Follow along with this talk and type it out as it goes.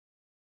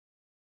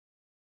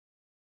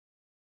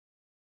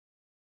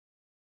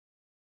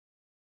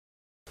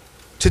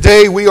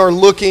Today we are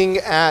looking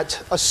at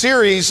a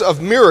series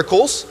of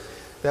miracles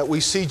that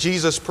we see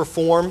Jesus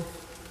perform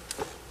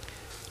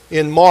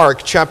in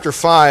Mark chapter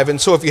 5.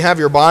 And so if you have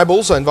your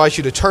Bibles, I invite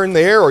you to turn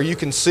there, or you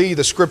can see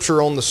the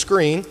scripture on the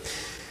screen.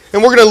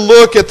 And we're going to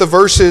look at the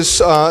verses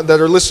that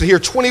are listed here,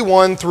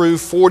 21 through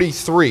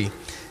 43.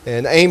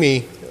 And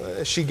Amy,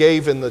 she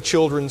gave in the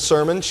children's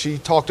sermon, she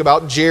talked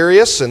about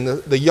Jairus and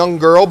the young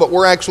girl, but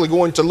we're actually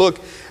going to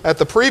look at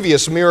the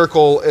previous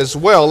miracle as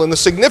well, and the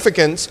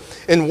significance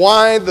and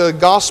why the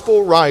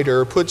gospel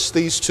writer puts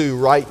these two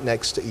right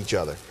next to each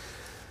other.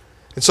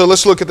 And so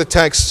let's look at the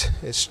text.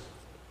 It's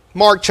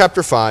Mark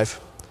chapter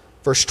 5,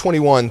 verse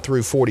 21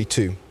 through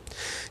 42.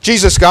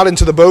 Jesus got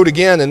into the boat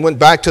again and went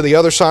back to the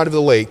other side of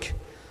the lake,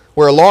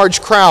 where a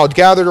large crowd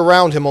gathered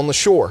around him on the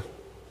shore.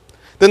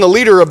 Then the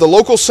leader of the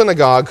local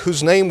synagogue,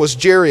 whose name was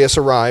Jairus,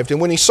 arrived, and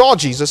when he saw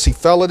Jesus, he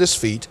fell at his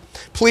feet,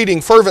 pleading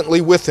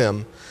fervently with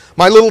him.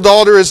 "My little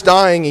daughter is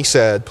dying," he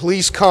said.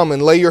 "Please come and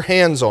lay your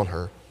hands on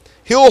her.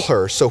 Heal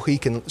her so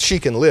she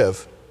can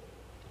live."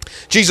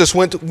 Jesus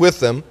went with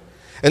them,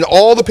 and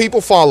all the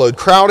people followed,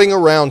 crowding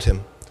around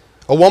him.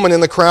 A woman in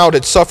the crowd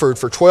had suffered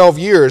for 12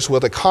 years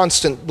with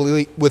constant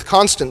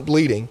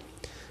bleeding.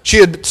 She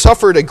had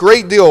suffered a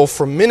great deal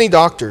from many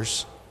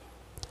doctors,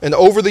 and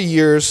over the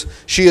years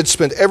she had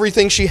spent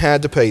everything she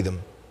had to pay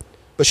them.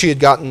 But she had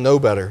gotten no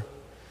better.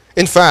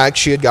 In fact,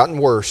 she had gotten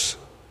worse.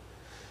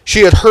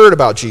 She had heard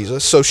about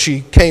Jesus, so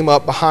she came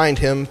up behind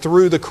him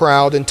through the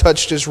crowd and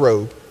touched his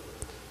robe.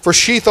 For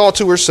she thought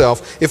to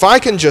herself, "If I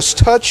can just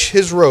touch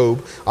his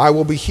robe, I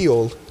will be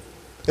healed."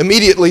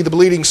 Immediately the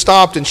bleeding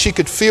stopped, and she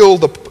could feel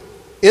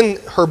in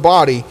her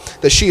body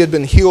that she had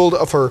been healed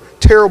of her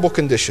terrible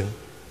condition.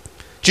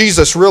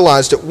 Jesus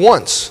realized at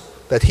once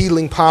that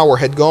healing power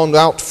had gone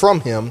out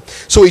from him,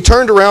 so he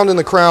turned around in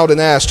the crowd and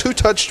asked, "Who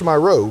touched my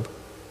robe?"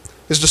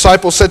 His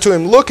disciples said to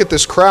him, "Look at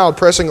this crowd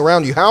pressing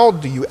around you. How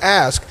do you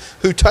ask,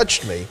 'Who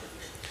touched me?'"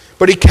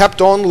 But he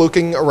kept on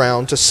looking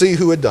around to see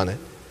who had done it.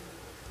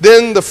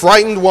 Then the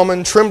frightened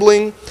woman,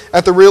 trembling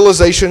at the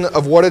realization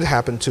of what had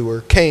happened to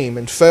her, came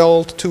and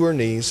fell to her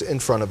knees in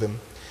front of him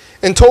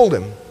and told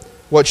him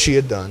what she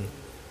had done.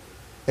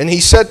 And he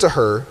said to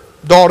her,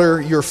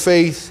 "Daughter, your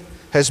faith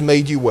has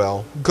made you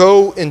well.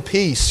 Go in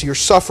peace. Your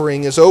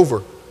suffering is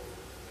over."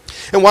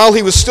 And while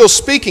he was still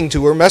speaking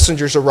to her,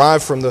 messengers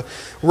arrived from the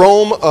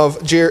home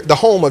of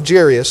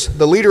Jairus,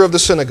 the leader of the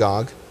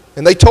synagogue,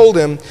 and they told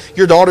him,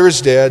 "Your daughter is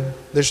dead.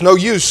 There's no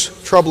use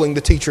troubling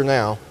the teacher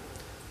now."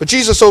 But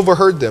Jesus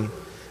overheard them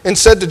and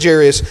said to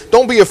Jairus,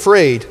 "Don't be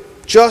afraid,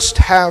 just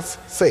have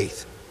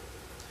faith."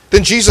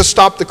 Then Jesus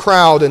stopped the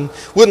crowd and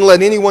wouldn't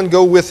let anyone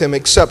go with him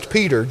except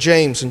Peter,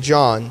 James, and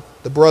John,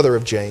 the brother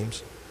of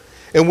James.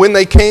 And when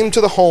they came to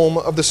the home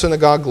of the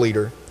synagogue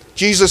leader,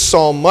 Jesus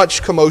saw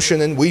much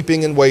commotion and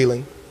weeping and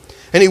wailing.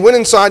 And he went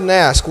inside and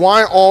asked,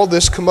 "Why all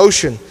this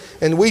commotion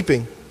and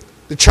weeping?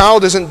 The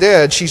child isn't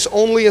dead, she's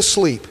only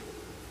asleep."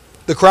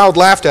 The crowd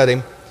laughed at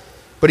him,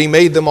 but he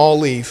made them all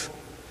leave.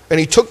 And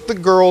he took the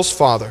girl's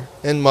father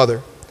and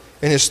mother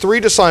and his 3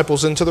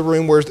 disciples into the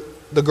room where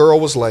the girl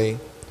was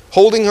laying.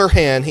 Holding her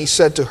hand, he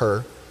said to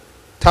her,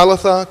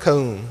 "Talitha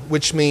koum,"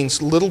 which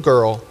means, "Little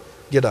girl,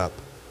 get up."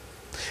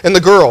 And the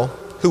girl,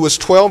 who was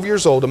 12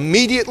 years old,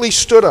 immediately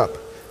stood up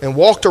and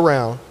walked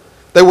around.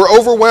 They were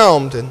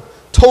overwhelmed and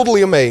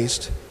totally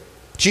amazed.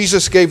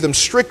 Jesus gave them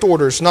strict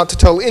orders not to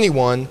tell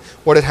anyone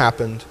what had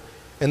happened,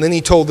 and then he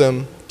told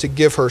them to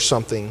give her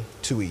something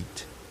to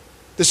eat.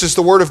 This is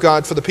the word of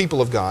God for the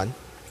people of God.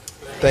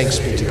 Thanks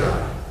be to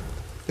God.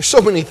 There's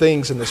so many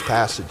things in this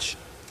passage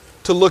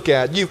to look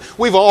at.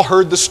 We've all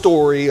heard the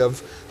story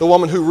of the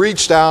woman who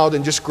reached out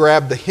and just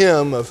grabbed the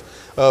hem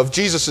of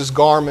Jesus'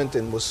 garment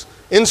and was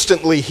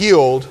instantly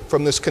healed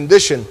from this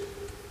condition.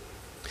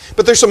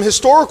 But there's some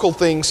historical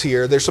things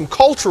here, there's some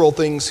cultural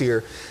things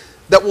here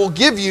that will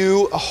give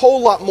you a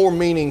whole lot more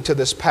meaning to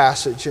this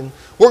passage, and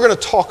we're going to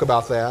talk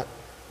about that.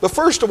 But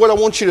first, what I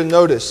want you to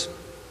notice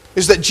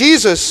is that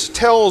Jesus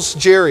tells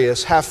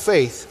Jairus, "Have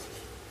faith."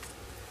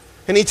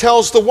 And he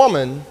tells the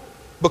woman,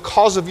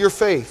 "Because of your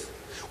faith."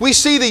 We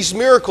see these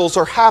miracles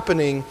are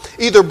happening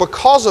either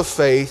because of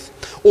faith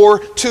or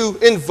to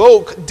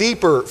invoke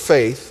deeper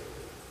faith.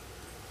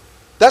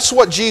 That's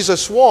what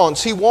Jesus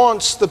wants. He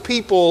wants the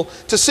people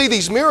to see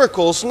these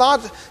miracles,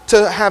 not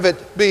to have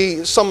it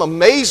be some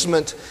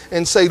amazement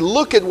and say,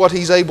 "Look at what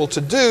he's able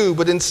to do,"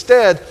 but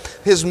instead,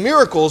 his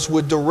miracles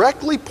would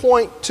directly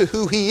point to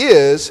who he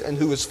is and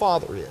who his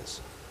Father is.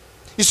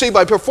 You see,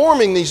 by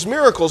performing these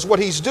miracles, what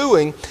he's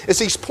doing is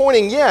he's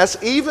pointing, yes,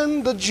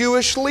 even the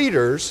Jewish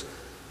leaders,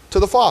 to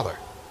the Father.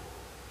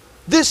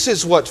 This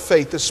is what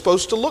faith is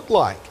supposed to look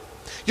like.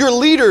 You're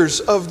leaders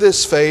of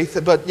this faith,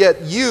 but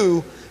yet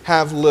you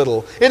have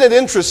little. Isn't it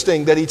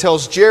interesting that he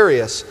tells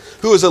Jairus,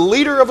 who is a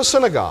leader of a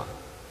synagogue,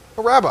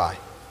 a rabbi,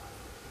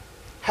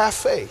 have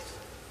faith.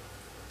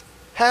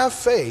 Have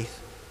faith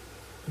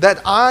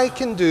that I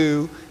can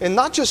do, and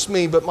not just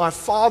me, but my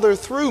Father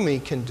through me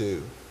can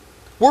do.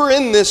 We're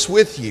in this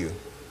with you.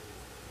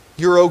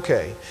 You're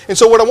okay. And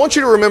so what I want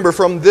you to remember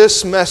from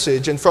this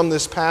message and from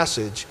this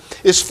passage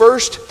is,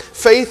 first,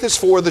 faith is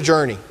for the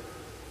journey.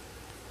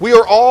 We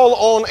are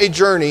all on a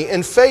journey,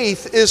 and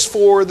faith is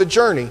for the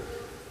journey.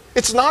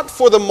 It's not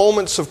for the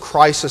moments of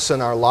crisis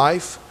in our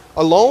life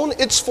alone.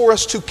 It's for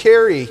us to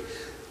carry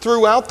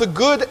throughout the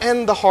good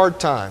and the hard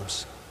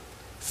times.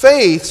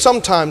 Faith,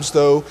 sometimes,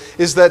 though,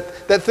 is that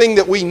thing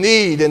that we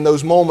need in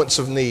those moments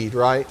of need,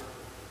 right?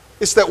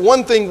 It's that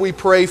one thing we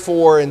pray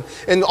for, and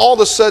all of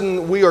a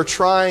sudden we are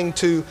trying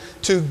to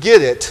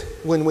get it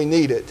when we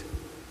need it.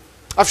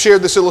 I've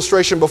shared this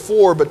illustration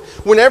before, but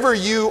whenever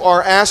you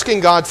are asking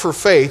God for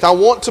faith, I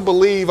want to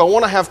believe, I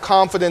want to have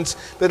confidence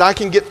that I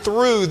can get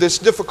through this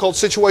difficult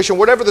situation,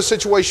 whatever the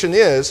situation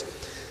is.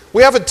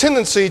 We have a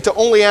tendency to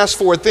only ask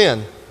for it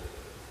then.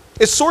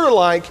 It's sort of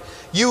like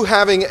you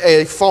having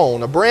a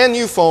phone, a brand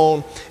new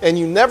phone, and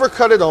you never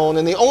cut it on,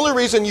 and the only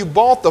reason you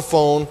bought the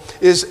phone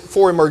is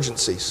for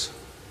emergencies.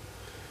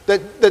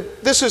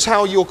 That this is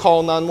how you'll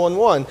call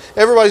 911.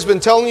 Everybody's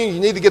been telling you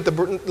need to get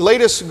the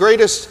latest,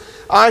 greatest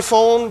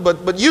iPhone,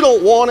 but you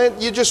don't want it.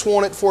 You just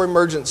want it for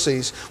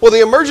emergencies. Well,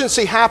 the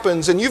emergency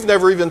happens, and you've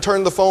never even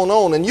turned the phone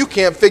on, and you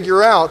can't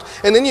figure out.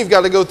 And then you've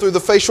got to go through the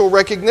facial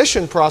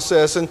recognition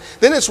process, and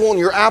then it's wanting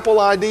your Apple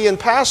ID and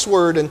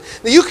password, and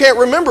you can't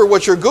remember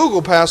what your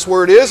Google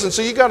password is, and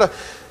so you got to.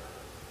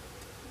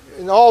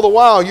 And all the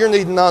while, you're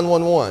needing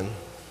 911.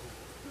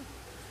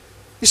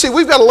 You see,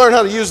 we've got to learn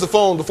how to use the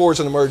phone before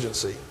it's an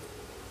emergency.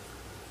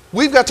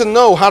 We've got to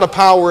know how to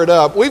power it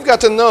up. We've got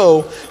to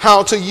know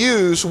how to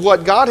use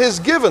what God has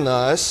given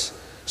us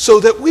so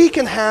that we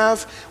can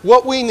have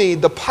what we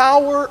need, the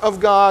power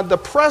of God, the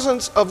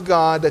presence of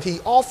God that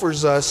He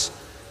offers us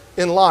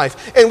in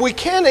life. And we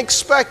can't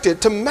expect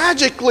it to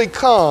magically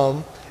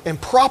come and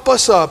prop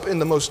us up in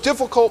the most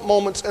difficult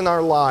moments in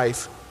our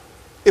life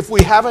if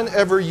we haven't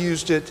ever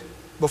used it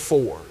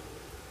before.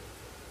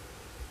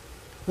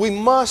 We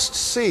must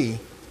see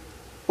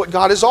what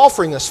God is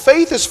offering us.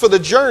 Faith is for the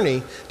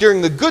journey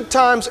during the good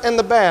times and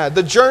the bad.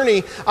 The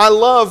journey, I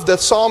love that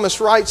psalmist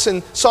writes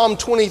in Psalm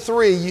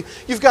 23,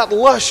 you've got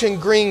lush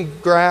and green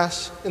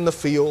grass in the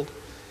field.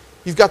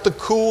 You've got the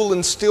cool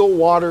and still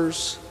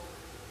waters.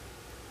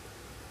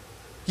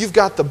 You've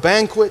got the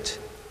banquet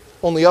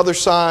on the other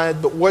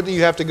side, but what do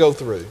you have to go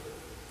through?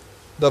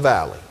 The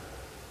valley.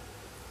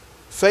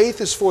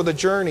 Faith is for the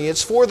journey.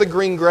 It's for the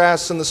green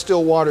grass and the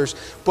still waters,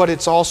 but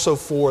it's also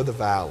for the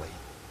valley.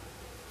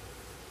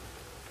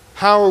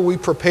 How are we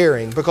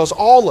preparing? Because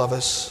all of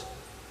us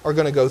are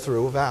going to go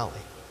through a valley.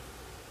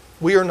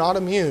 We are not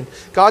immune.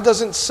 God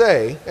doesn't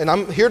say, and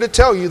I'm here to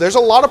tell you, there's a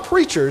lot of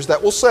preachers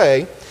that will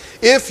say,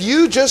 if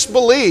you just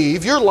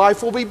believe, your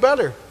life will be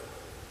better.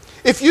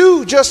 If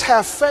you just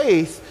have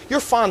faith, your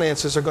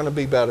finances are going to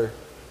be better.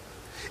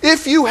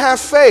 If you have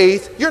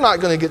faith, you're not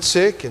going to get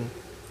sick and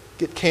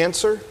get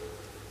cancer.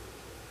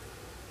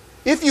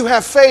 If you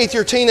have faith,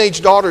 your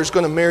teenage daughter is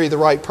going to marry the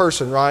right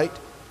person, right?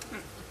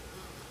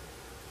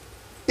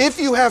 If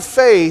you have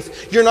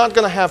faith, you're not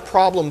going to have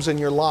problems in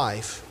your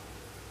life.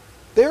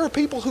 There are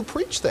people who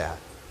preach that.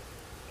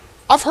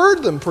 I've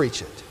heard them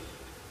preach it.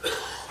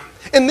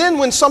 And then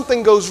when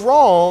something goes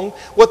wrong,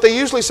 what they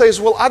usually say is,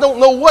 well, I don't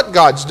know what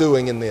God's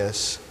doing in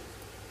this.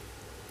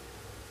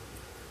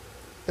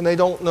 And they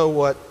don't know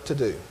what to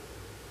do.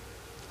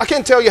 I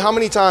can't tell you how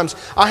many times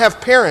I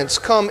have parents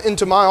come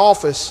into my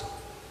office.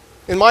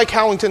 And Mike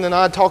Howington and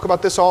I talk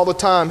about this all the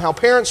time, how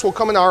parents will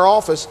come in our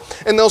office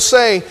and they'll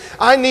say,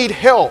 I need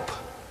help.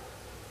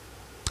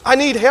 I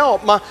need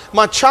help.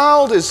 My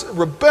child is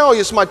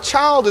rebellious. My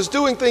child is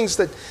doing things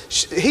that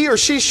he or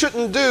she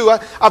shouldn't do.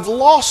 I've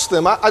lost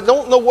them. I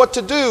don't know what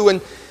to do.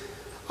 And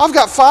I've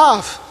got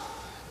 5.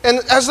 And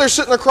as they're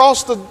sitting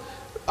across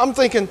I'm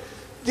thinking,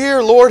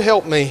 dear Lord,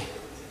 help me.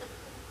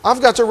 I've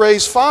got to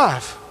raise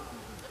 5.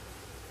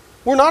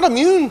 We're not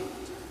immune.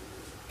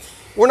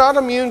 We're not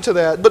immune to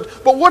that.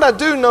 But what I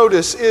do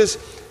notice is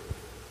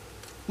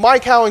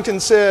Mike Howington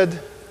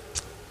said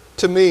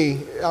to me,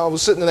 I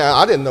was sitting there,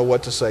 I didn't know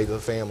what to say to the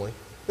family.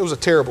 It was a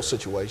terrible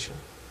situation.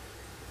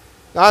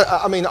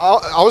 I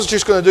was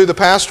just going to do the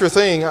pastor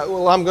thing.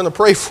 I'm going to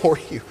pray for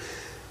you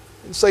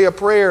and say a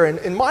prayer.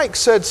 And Mike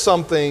said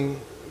something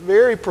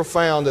very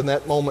profound in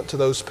that moment to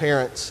those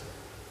parents.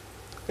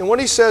 And what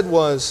he said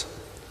was,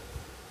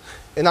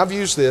 and I've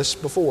used this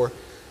before,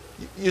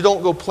 you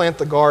don't go plant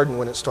the garden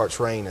when it starts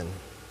raining.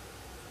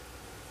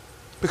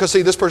 Because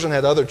see, this person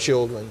had other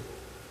children.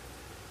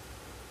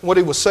 What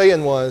he was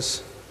saying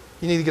was,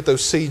 you need to get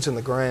those seeds in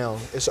the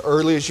ground as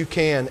early as you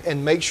can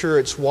and make sure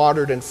it's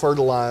watered and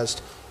fertilized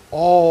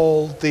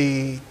all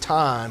the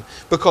time.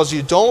 Because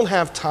you don't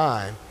have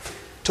time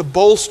to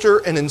bolster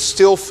and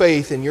instill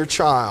faith in your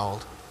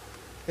child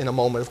in a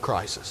moment of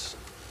crisis.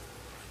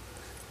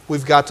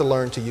 We've got to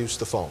learn to use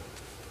the phone.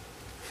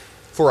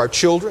 For our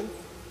children,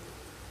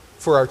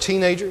 for our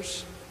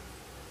teenagers,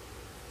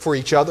 for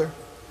each other,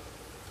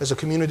 as a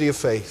community of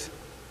faith.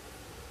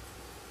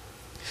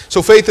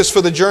 So faith is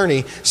for the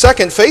journey.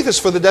 Second, faith is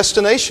for the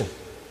destination.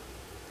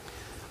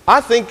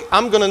 I think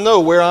I'm going to know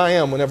where I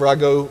am whenever I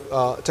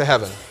go to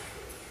heaven.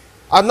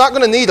 I'm not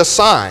going to need a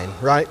sign,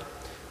 right,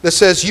 that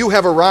says you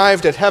have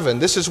arrived at heaven.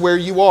 This is where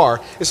you are.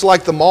 It's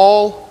like the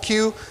mall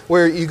queue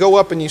where you go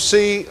up and you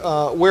see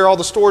where all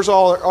the stores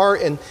are,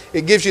 and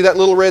it gives you that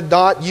little red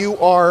dot, you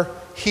are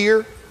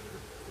here.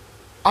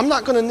 I'm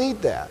not going to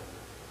need that.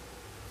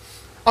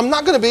 I'm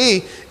not going to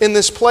be in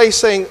this place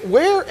saying,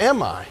 where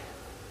am I?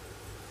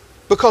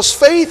 Because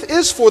faith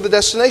is for the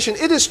destination.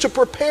 It is to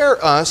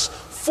prepare us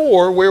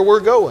for where we're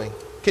going.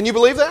 Can you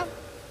believe that?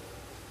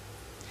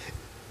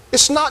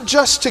 It's not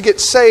just to get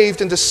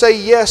saved and to say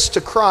yes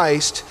to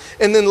Christ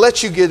and then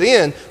let you get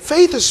in.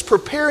 Faith is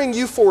preparing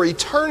you for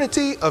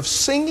eternity of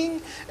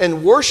singing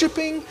and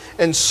worshiping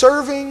and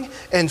serving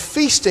and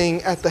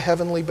feasting at the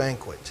heavenly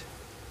banquet.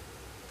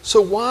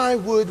 So why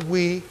would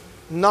we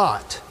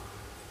not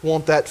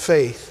want that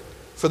faith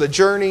for the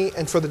journey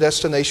and for the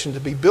destination to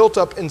be built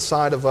up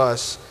inside of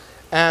us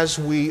as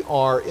we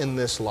are in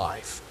this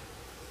life?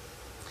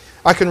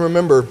 I can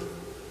remember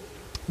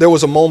there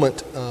was a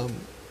moment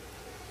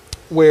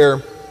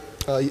where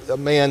a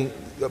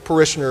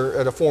parishioner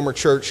at a former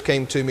church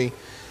came to me,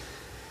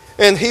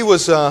 and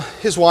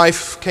his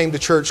wife came to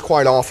church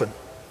quite often,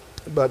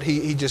 but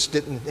he just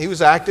didn't. He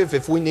was active.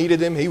 If we needed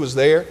him, he was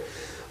there.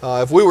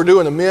 If we were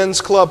doing a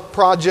men's club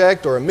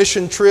project or a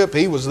mission trip,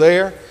 he was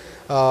there.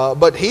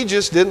 But he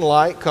just didn't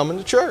like coming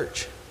to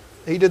church.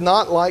 He did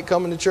not like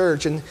coming to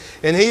church. And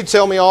he'd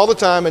tell me all the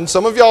time, and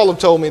some of y'all have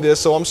told me this,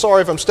 so I'm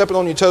sorry if I'm stepping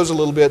on your toes a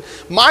little bit.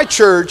 My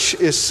church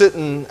is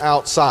sitting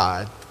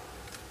outside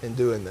and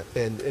doing that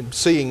and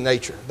seeing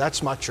nature.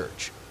 That's my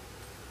church.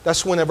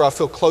 That's whenever I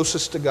feel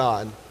closest to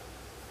God.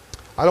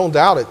 I don't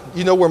doubt it.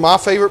 You know where my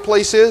favorite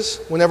place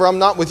is whenever I'm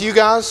not with you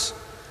guys?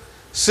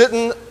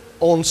 Sitting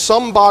on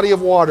some body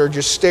of water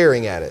just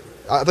staring at it.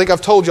 I think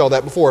I've told y'all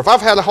that before. If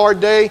I've had a hard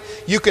day,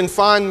 you can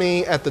find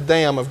me at the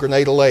dam of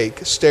Grenada Lake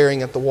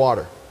staring at the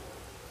water.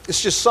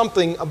 It's just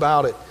something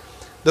about it.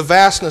 The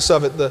vastness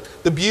of it,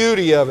 the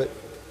beauty of it,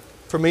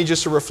 for me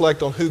just to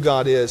reflect on who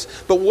God is.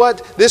 But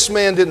what this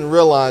man didn't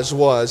realize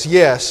was,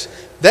 yes,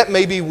 that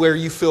may be where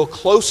you feel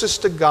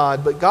closest to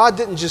God, but God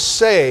didn't just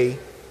say,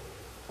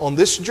 on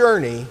this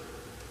journey,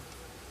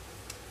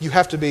 you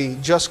have to be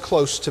just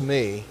close to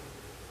me.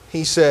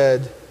 He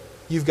said,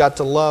 you've got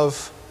to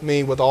love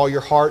me with all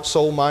your heart,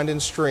 soul, mind,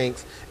 and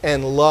strength,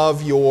 and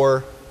love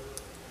your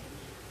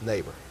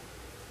neighbor.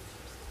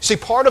 See,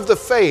 part of the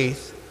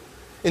faith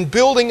in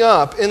building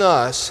up in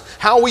us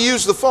how we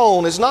use the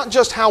phone is not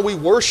just how we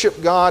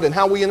worship God and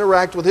how we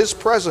interact with His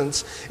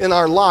presence in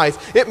our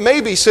life. It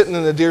may be sitting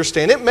in a deer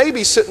stand. It may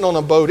be sitting on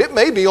a boat. It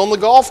may be on the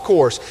golf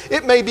course.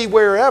 It may be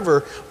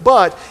wherever.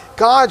 But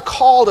God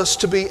called us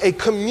to be a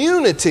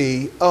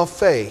community of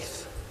faith.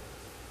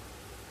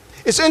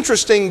 It's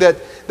interesting that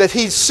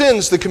He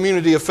sends the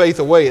community of faith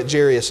away at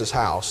Jairus'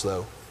 house,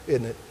 though,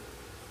 isn't it?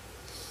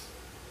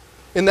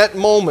 In that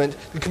moment,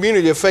 the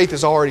community of faith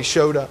has already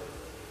showed up.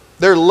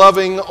 They're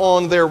loving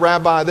on their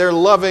rabbi. They're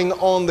loving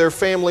on their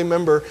family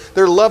member.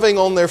 They're loving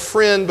on their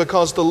friend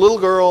because the little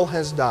girl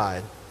has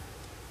died.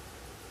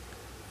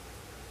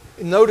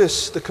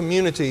 Notice the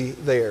community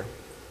there.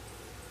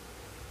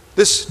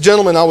 This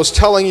gentleman I was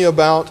telling you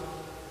about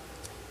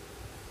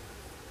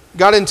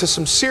got into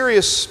some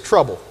serious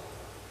trouble.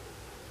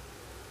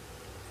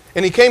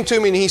 And he came to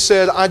me and he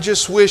said, I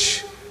just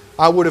wish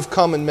I would have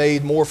come and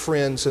made more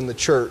friends in the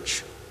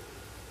church.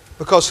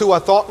 Because who I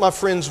thought my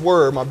friends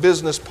were, my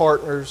business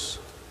partners,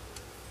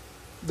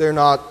 they're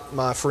not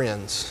my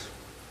friends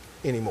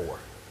anymore.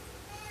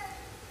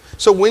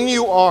 So when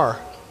you are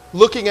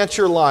looking at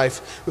your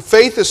life,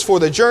 faith is for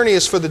the journey,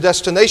 is for the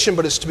destination,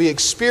 but it's to be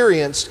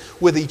experienced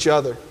with each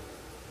other.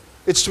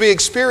 It's to be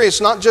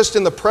experienced not just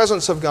in the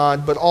presence of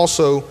God, but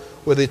also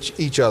with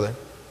each other.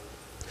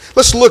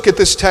 Let's look at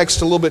this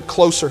text a little bit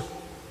closer.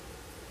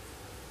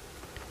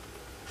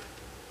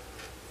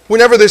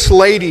 Whenever this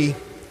lady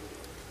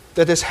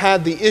that has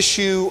had the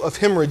issue of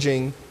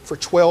hemorrhaging for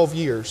 12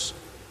 years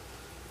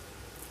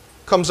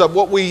comes up,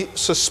 what we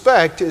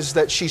suspect is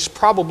that she's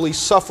probably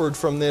suffered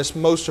from this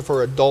most of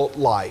her adult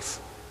life,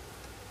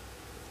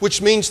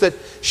 which means that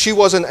she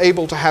wasn't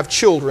able to have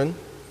children.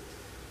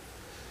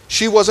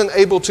 She wasn't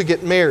able to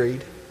get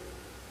married.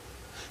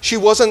 She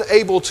wasn't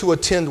able to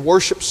attend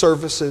worship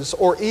services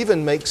or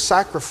even make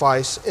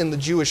sacrifice in the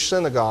Jewish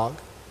synagogue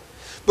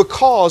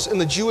because in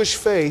the Jewish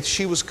faith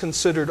she was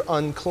considered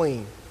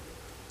unclean.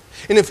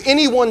 And if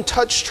anyone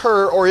touched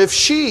her or if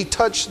she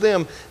touched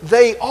them,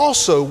 they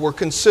also were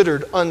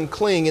considered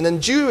unclean. And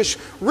in Jewish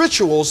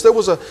rituals, there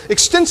was an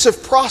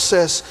extensive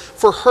process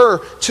for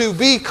her to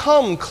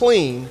become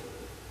clean.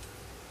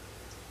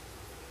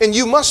 And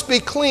you must be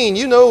clean.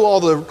 You know all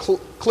the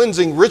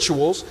cleansing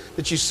rituals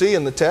that you see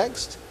in the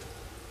text.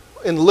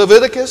 In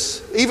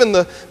Leviticus, even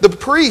the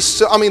priests,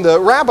 the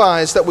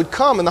rabbis that would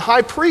come and the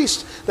high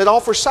priest that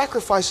offer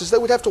sacrifices, they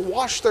would have to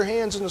wash their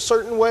hands in a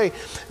certain way.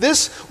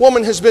 This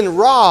woman has been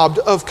robbed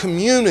of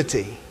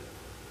community.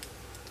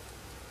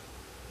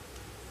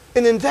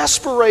 And in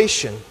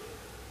desperation,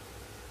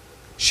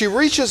 she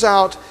reaches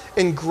out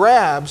and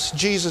grabs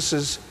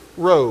Jesus'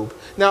 robe.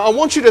 Now, I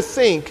want you to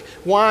think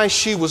why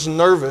she was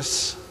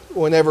nervous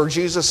whenever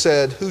Jesus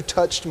said, "Who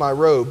touched my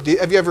robe?"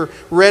 Have you ever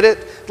read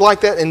it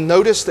like that and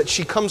noticed that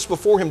she comes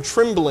before him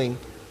trembling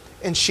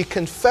and she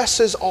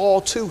confesses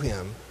all to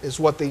him, is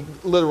what the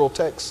literal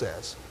text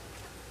says.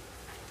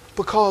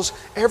 Because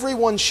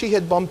everyone she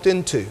had bumped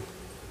into,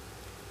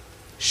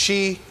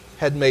 she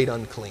had made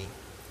unclean.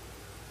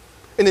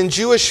 And in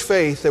Jewish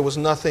faith, there was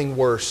nothing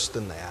worse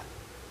than that.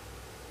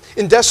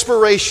 In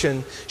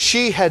desperation,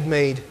 she had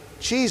made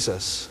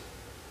Jesus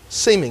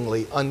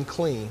seemingly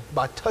unclean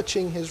by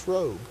touching his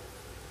robe.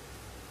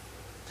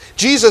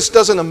 Jesus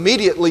doesn't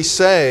immediately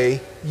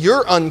say,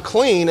 "You're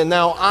unclean and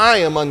now I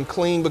am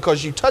unclean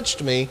because you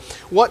touched me."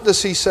 What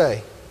does he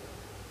say?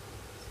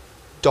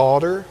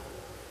 "Daughter,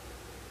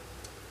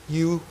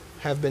 you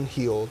have been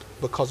healed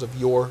because of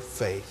your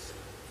faith."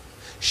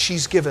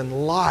 She's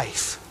given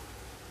life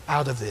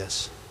out of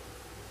this.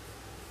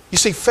 You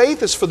see,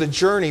 faith is for the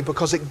journey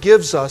because it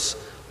gives us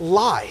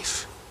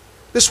life.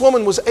 This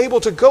woman was able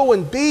to go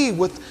and be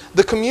with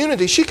the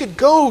community. She could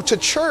go to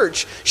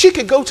church. She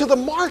could go to the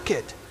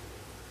market.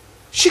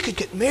 She could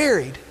get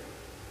married.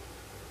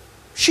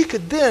 She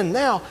could then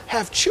now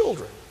have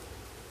children.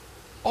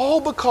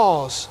 All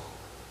because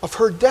of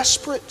her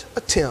desperate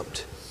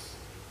attempt.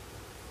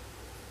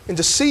 And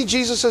to see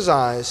Jesus'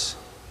 eyes,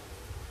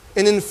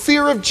 and in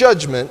fear of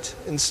judgment,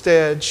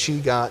 instead she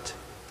got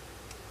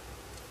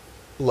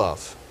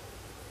love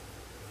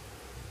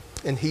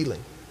and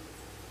healing.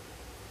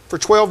 For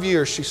 12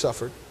 years she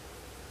suffered.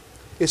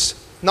 It's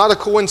not a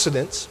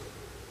coincidence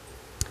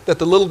that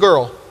the little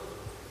girl,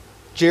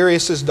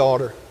 Jairus'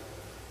 daughter,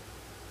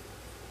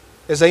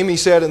 as Amy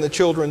said in the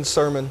children's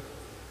sermon,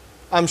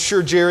 I'm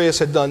sure Jairus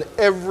had done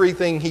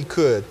everything he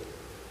could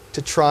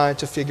to try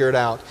to figure it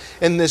out.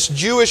 And this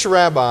Jewish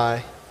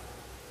rabbi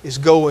is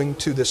going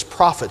to this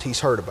prophet he's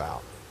heard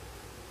about,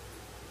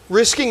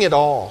 risking it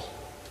all.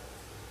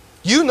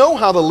 You know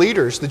how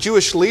the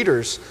Jewish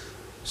leaders,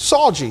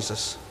 saw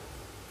Jesus.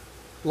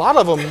 A lot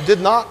of them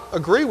did not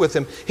agree with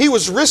him. He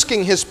was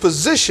risking his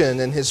position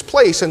and his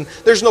place, and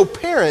there's no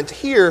parent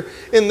here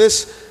in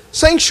this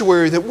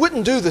sanctuary that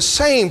wouldn't do the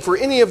same for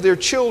any of their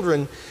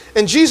children.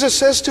 And Jesus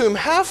says to him,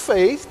 "Have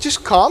faith,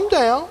 just calm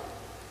down.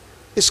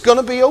 It's going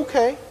to be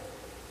okay."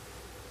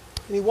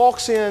 And he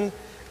walks in,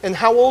 and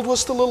how old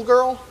was the little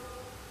girl?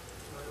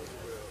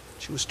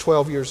 She was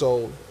 12 years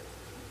old.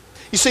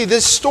 You see,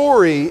 this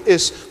story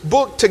is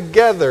booked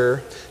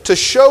together to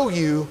show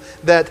you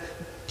that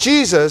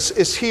Jesus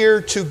is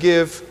here to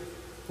give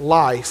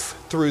life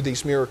through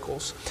these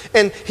miracles.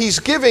 And he's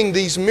giving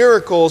these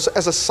miracles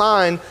as a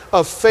sign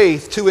of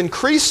faith, to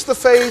increase the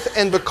faith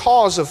and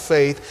because of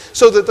faith,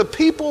 so that the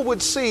people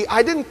would see,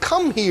 I didn't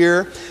come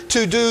here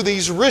to do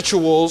these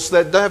rituals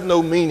that have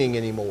no meaning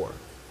anymore.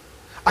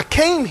 I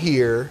came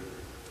here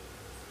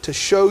to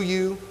show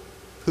you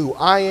who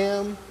I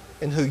am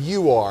and who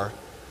you are.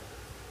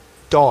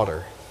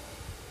 Daughter,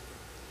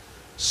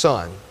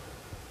 son,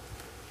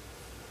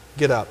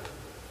 get up.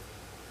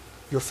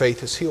 Your faith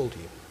has healed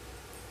you.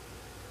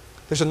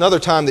 There's another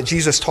time that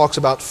Jesus talks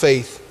about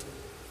faith.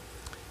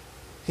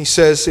 He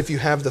says, if you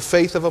have the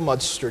faith of a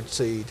mustard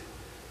seed,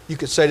 you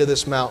could say to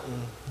this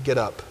mountain, get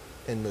up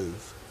and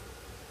move.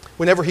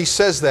 Whenever he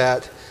says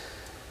that,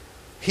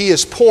 he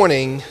is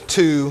pointing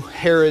to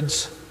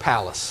Herod's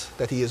palace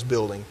that he is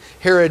building.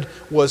 Herod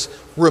was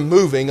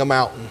removing a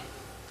mountain.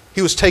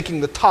 He was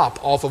taking the top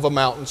off of a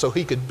mountain so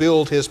he could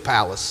build his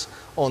palace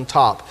on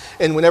top.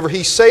 And whenever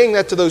he's saying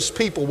that to those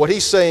people, what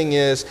he's saying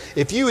is,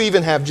 if you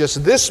even have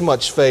just this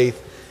much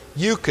faith,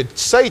 you could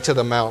say to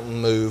the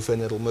mountain, move,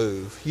 and it'll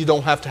move. You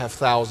don't have to have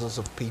thousands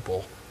of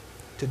people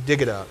to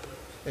dig it up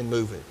and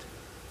move it.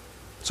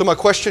 So my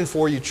question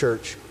for you,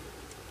 church,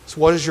 is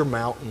what is your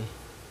mountain?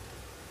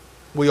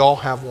 We all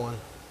have one.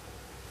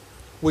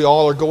 We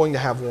all are going to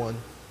have one.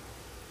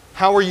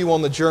 How are you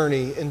on the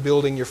journey in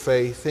building your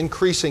faith,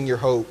 increasing your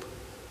hope,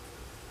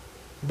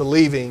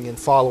 believing and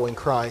following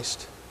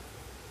Christ?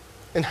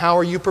 And how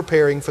are you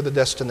preparing for the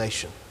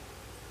destination?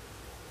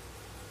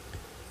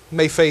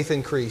 May faith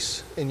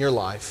increase in your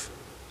life,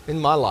 in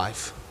my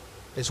life,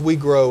 as we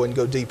grow and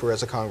go deeper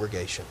as a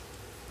congregation.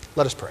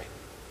 Let us pray.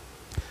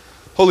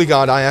 Holy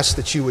God, I ask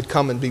that you would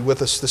come and be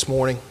with us this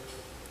morning.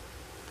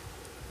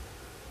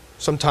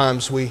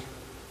 Sometimes we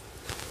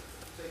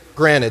take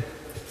granted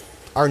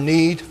our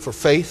need for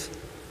faith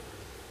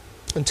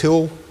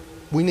until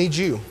we need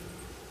you.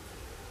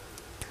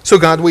 So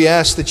God, we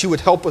ask that you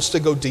would help us to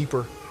go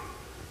deeper.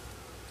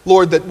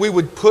 Lord, that we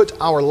would put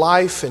our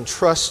life and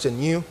trust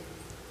in you.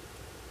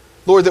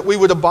 Lord, that we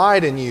would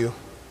abide in you.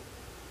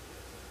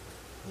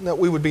 And that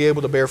we would be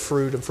able to bear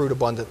fruit and fruit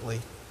abundantly.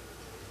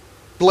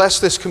 Bless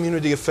this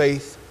community of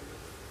faith.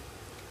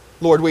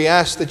 Lord, we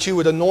ask that you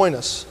would anoint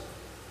us.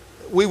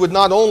 We would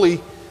not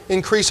only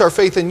increase our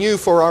faith in you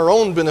for our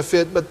own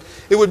benefit, but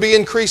it would be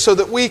increased so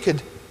that we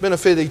could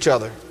benefit each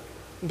other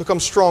and become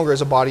stronger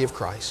as a body of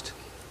Christ.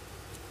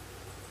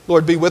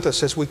 Lord, be with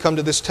us as we come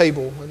to this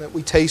table, and that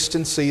we taste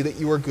and see that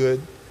you are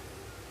good,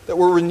 that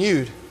we're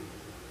renewed,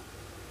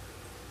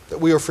 that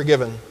we are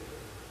forgiven,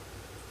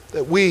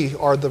 that we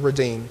are the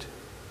redeemed.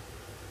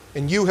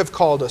 and you have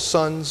called us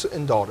sons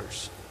and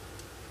daughters.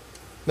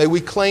 May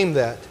we claim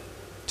that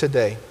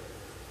today.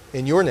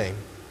 In your name,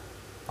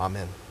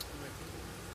 amen.